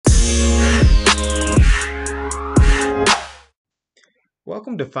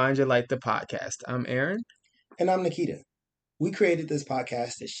Welcome to Find Your Light, the podcast. I'm Aaron. And I'm Nikita. We created this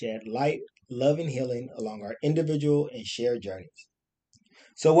podcast to shed light, love, and healing along our individual and shared journeys.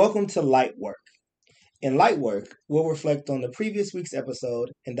 So, welcome to Light Work. In Light Work, we'll reflect on the previous week's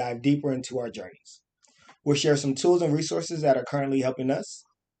episode and dive deeper into our journeys. We'll share some tools and resources that are currently helping us.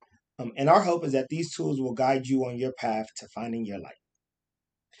 And our hope is that these tools will guide you on your path to finding your light.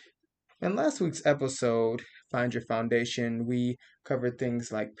 In last week's episode, Find Your Foundation, we covered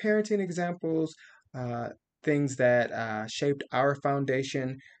things like parenting examples, things that shaped our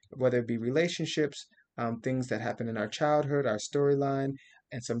foundation, whether it be relationships, things that happened in our childhood, our storyline,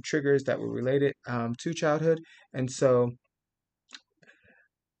 and some triggers that were related to childhood. And so,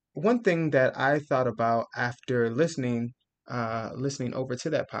 one thing that I thought about after listening over to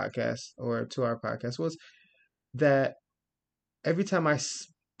that podcast or to our podcast was that every time I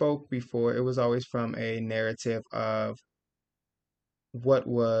spoke before, it was always from a narrative of what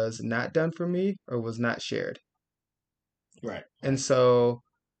was not done for me or was not shared. Right. And so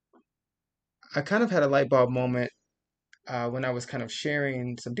I kind of had a light bulb moment when I was kind of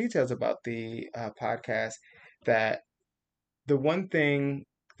sharing some details about the podcast, that the one thing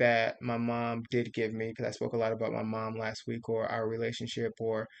that my mom did give me, because I spoke a lot about my mom last week, or our relationship,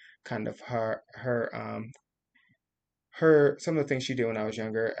 or kind of her some of the things she did when I was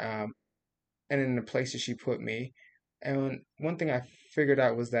younger, and in the places she put me. And one thing I figured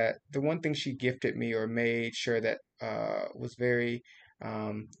out was that the one thing she gifted me or made sure that was very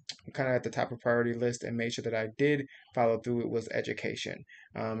um, kind of at the top of priority list and made sure that I did follow through it was education.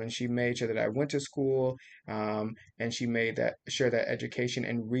 And she made sure that I went to school, and she made that sure that education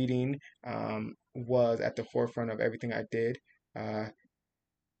and reading was at the forefront of everything I did. Uh,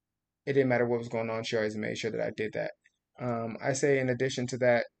 it didn't matter what was going on. She always made sure that I did that. I say in addition to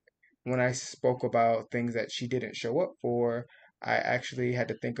that, when I spoke about things that she didn't show up for, I actually had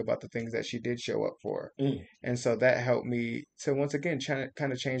to think about the things that she did show up for. Mm. And so that helped me to once again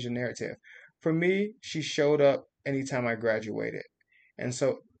kind of change the narrative. For me, she showed up anytime I graduated. And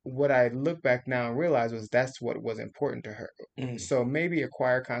so what I look back now and realize was that's what was important to her. Mm. So maybe a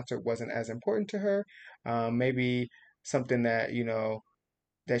choir concert wasn't as important to her. Maybe something that,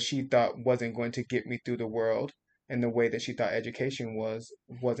 that she thought wasn't going to get me through the world in the way that she thought education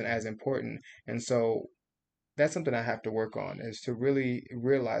wasn't as important. And so that's something I have to work on, is to really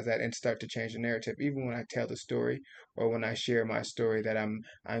realize that and start to change the narrative, even when I tell the story or when I share my story, that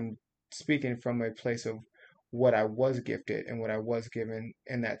I'm speaking from a place of what I was gifted and what I was given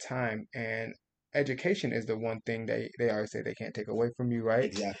in that time. And education is the one thing they always say they can't take away from you, right?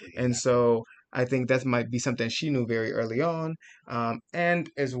 Exactly. And so I think that might be something she knew very early on. And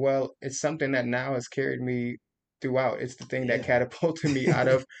as well, it's something that now has carried me throughout. It's the thing that Yeah. catapulted me out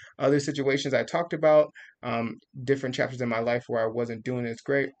of other situations I talked about, different chapters in my life where I wasn't doing as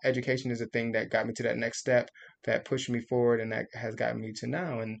great. Education is a thing that got me to that next step, that pushed me forward, and that has gotten me to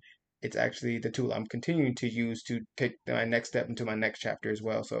now. And it's actually the tool I'm continuing to use to take my next step into my next chapter as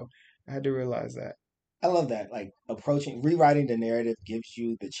well. So I had to realize that. I love that. Like rewriting the narrative gives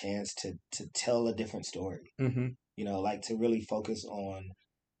you the chance to tell a different story. Mm-hmm. Like to really focus on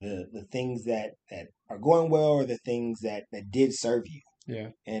the things that are going well, or the things that did serve you. Yeah.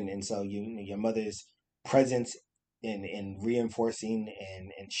 And so your mother's presence in reinforcing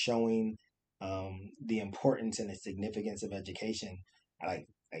and showing the importance and the significance of education. Like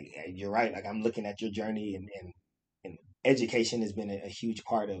you're right. Like I'm looking at your journey, and education has been a huge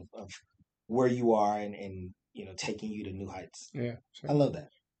part of where you are, and taking you to new heights. Yeah. I Sure. love that.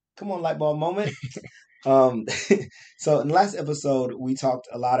 Come on, light bulb moment. Um, so in the last episode, we talked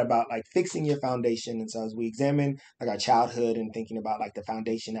a lot about like fixing your foundation. And so as we examine like our childhood and thinking about like the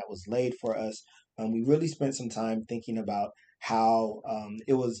foundation that was laid for us, we really spent some time thinking about how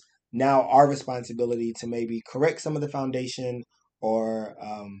it was now our responsibility to maybe correct some of the foundation, or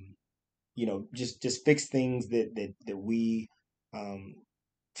just fix things that we um,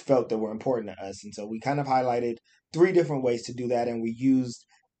 felt that were important to us. And so we kind of highlighted three different ways to do that, and we used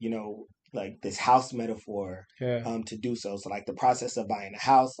like this house metaphor Yeah. to do so. So like the process of buying a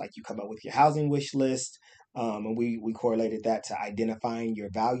house, like you come up with your housing wish list, and we correlated that to identifying your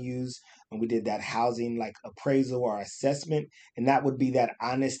values, and we did that housing like appraisal or assessment, and that would be that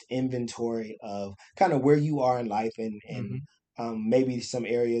honest inventory of kind of where you are in life, and Mm-hmm. maybe some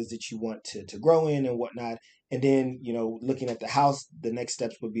areas that you want to grow in and whatnot. And then, looking at the house, the next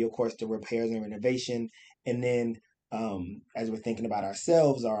steps would be, of course, the repairs and renovation. And then, as we're thinking about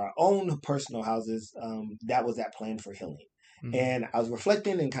ourselves or our own personal houses, that was that plan for healing. Mm-hmm. And I was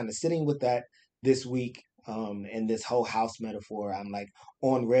reflecting and kind of sitting with that this week. And this whole house metaphor. I'm like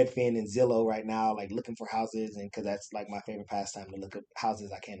on Redfin and Zillow right now, like looking for houses, and because that's like my favorite pastime to look at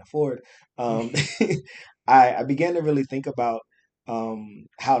houses I can't afford. Um, I began to really think about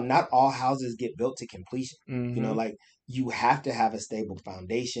how not all houses get built to completion. You know, Mm-hmm. like you have to have a stable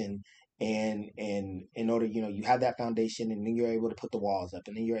foundation, and in order, you know, you have that foundation, and then you're able to put the walls up,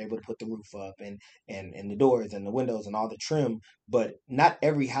 and then you're able to put the roof up, and the doors and the windows and all the trim. But not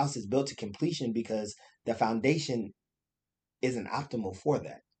every house is built to completion because the foundation isn't optimal for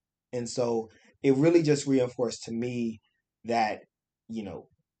that. And so it really just reinforced to me that, you know,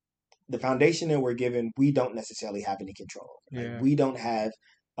 the foundation that we're given, we don't necessarily have any control over. Like Yeah. we don't have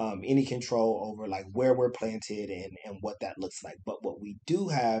any control over like where we're planted and what that looks like. But what we do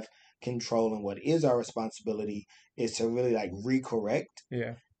have control and what is our responsibility is to really like recorrect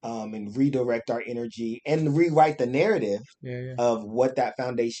Yeah. and redirect our energy and rewrite the narrative Yeah. Yeah. of what that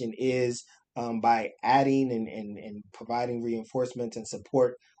foundation is by adding and providing reinforcements and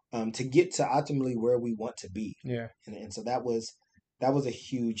support to get to ultimately where we want to be. Yeah. And so that was a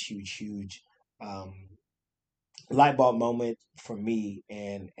huge um, light bulb moment for me,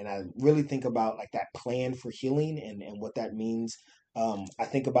 and I really think about like that plan for healing and what that means. I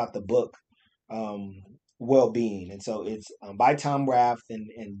think about the book um, well-being, and so it's by Tom Rath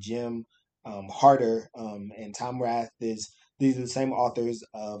and Jim Harder, and Tom Rath is these are the same authors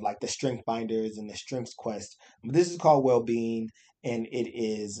of like the Strength Finders and the Strengths Quest. But this is called Well-being, and it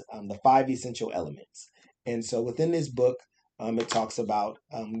is the five essential elements. And so within this book, it talks about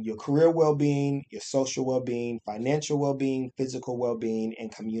your career well being, your social well being, financial well being, physical well being,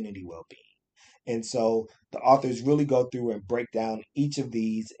 and community well being. And so the authors really go through and break down each of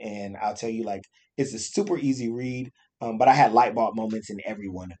these. And I'll tell you, like, it's a super easy read, but I had light bulb moments in every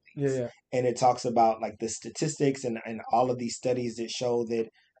one of Yeah. these. Yeah. And it talks about like the statistics and all of these studies that show that,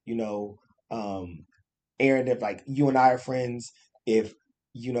 you know, um, Aaron, if like you and I are friends, if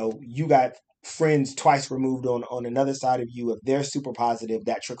you know you got friends twice removed on another side of you, if they're super positive,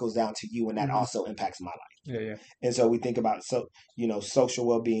 that trickles down to you, and that Mm-hmm. also impacts my life. Yeah. Yeah. And so we think about social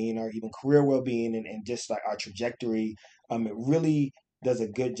well being or even career well being and just like our trajectory. It really does a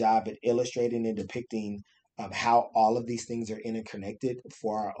good job at illustrating and depicting how all of these things are interconnected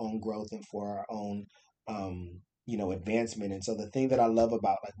for our own growth and for our own advancement. And so the thing that I love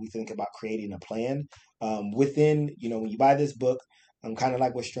about like we think about creating a plan within, when you buy this book, kind of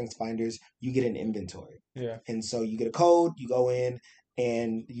like with Strengths Finders, you get an inventory. Yeah. And so you get a code, you go in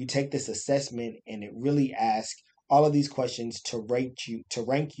and you take this assessment, and it really asks all of these questions to rank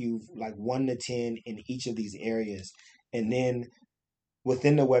you like 1 to 10 in each of these areas. And then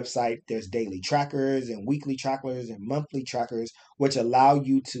within the website, there's daily trackers and weekly trackers and monthly trackers, which allow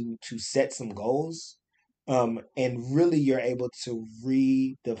you to set some goals. And really, you're able to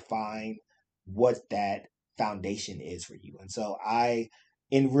redefine what that foundation is for you. And so,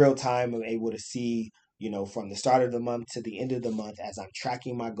 in real time, am able to see, from the start of the month to the end of the month, as I'm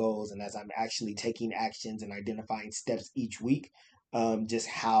tracking my goals and as I'm actually taking actions and identifying steps each week, just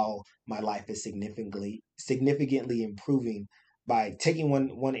how my life is significantly improving by taking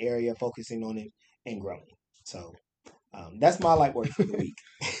one area, focusing on it, and growing. So that's my light work for the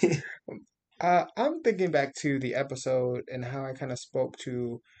week. I'm thinking back to the episode and how I kind of spoke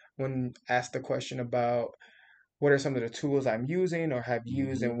to when asked the question about what are some of the tools I'm using or have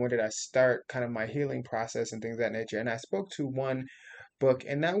used Hmm. and when did I start kind of my healing process and things of that nature. And I spoke to one book,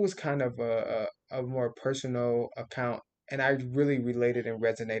 and that was kind of a more personal account, and I really related and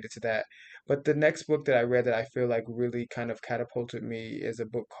resonated to that. But the next book that I read that I feel like really kind of catapulted me is a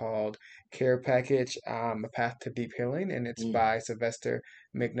book called Care Package, A Path to Deep Healing, and it's Mm. by Sylvester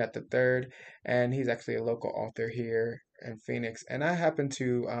McNutt III, and he's actually a local author here in Phoenix. And I happened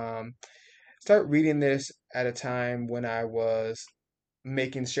to start reading this at a time when I was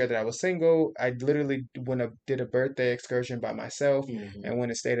making sure that I was single. I literally did a birthday excursion by myself Hmm. and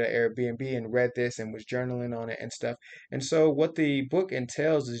went and stayed at Airbnb and read this and was journaling on it and stuff. And so what the book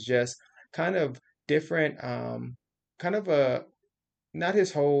entails is just kind of different, kind of a not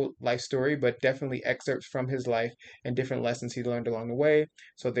his whole life story, but definitely excerpts from his life and different lessons he learned along the way.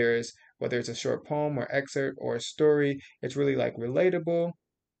 So there's whether it's a short poem or excerpt or a story, it's really like relatable.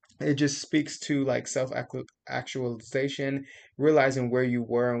 It just speaks to like self actualization, realizing where you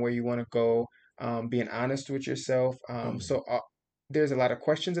were and where you want to go, being honest with yourself. Hmm. There's a lot of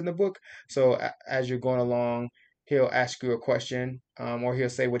questions in the book. So as you're going along, he'll ask you a question, or he'll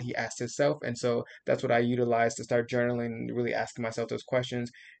say what he asked himself. And so that's what I utilize to start journaling and really asking myself those questions,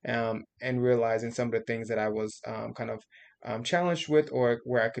 and realizing some of the things that I was kind of challenged with or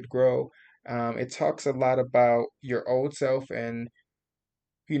where I could grow. It talks a lot about your old self and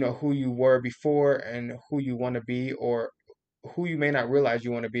who you were before and who you want to be, or who you may not realize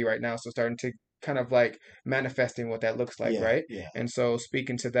you want to be right now. So starting to kind of like manifesting what that looks like, Yeah, right? yeah, And so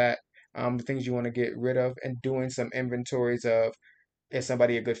speaking to that, the things you want to get rid of and doing some inventories of, is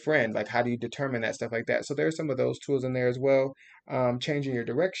somebody a good friend? Like, how do you determine that stuff like that? So there's some of those tools in there as well. Changing your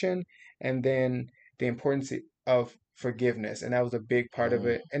direction, and then the importance of forgiveness, and that was a big part of mm,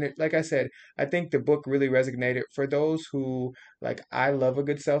 it. And like I said, I think the book really resonated for those who like. I love a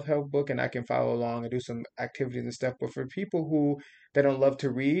good self-help book, and I can follow along and do some activities and stuff. But for people who they don't love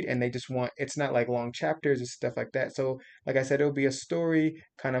to read and they just want, it's not like long chapters and stuff like that. So like I said, it'll be a story,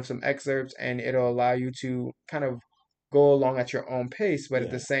 kind of some excerpts, and it'll allow you to kind of go along at your own pace, but at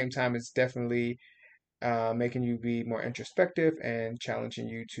yeah. the same time, it's definitely making you be more introspective and challenging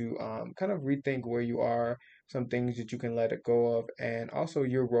you to kind of rethink where you are, some things that you can let it go of, and also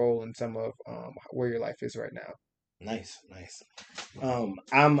your role in some of where your life is right now. Nice, nice.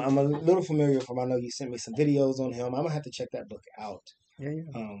 I'm a little familiar with him. I know you sent me some videos on him. I'm gonna have to check that book out. Yeah,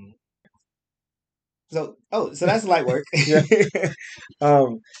 yeah. Um, so that's light work. Yeah.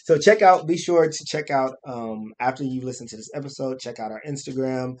 So check out. Be sure to check out after you listen to this episode. Check out our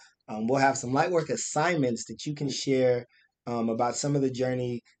Instagram. We'll have some light work assignments that you can share about some of the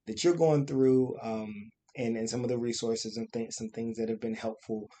journey that you're going through, and some of the resources and some things that have been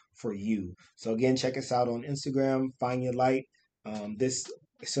helpful for you. So again, check us out on Instagram. Find your light. This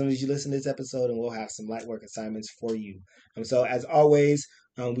as soon as you listen to this episode, and we'll have some light work assignments for you. So as always.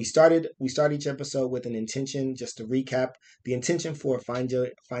 We started each episode with an intention. Just to recap, the intention for Find Your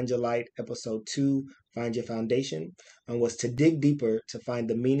Light episode 2, Find Your Foundation, was to dig deeper to find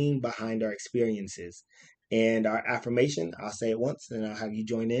the meaning behind our experiences. And our affirmation, I'll say it once, and I'll have you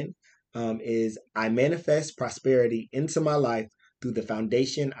join in, is I manifest prosperity into my life through the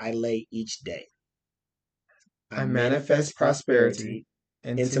foundation I lay each day. I manifest prosperity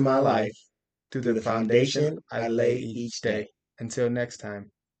into into my my life life through through the the foundation foundation I I lay lay each each day. day. Until next time.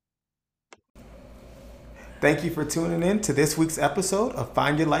 Thank you for tuning in to this week's episode of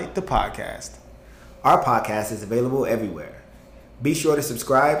Find Your Light, the podcast. Our podcast is available everywhere. Be sure to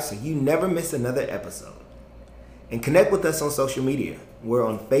subscribe so you never miss another episode. And connect with us on social media. We're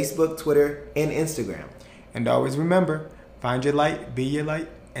on Facebook, Twitter, and Instagram. And always remember, find your light, be your light,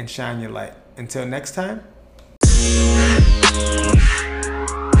 and shine your light. Until next time.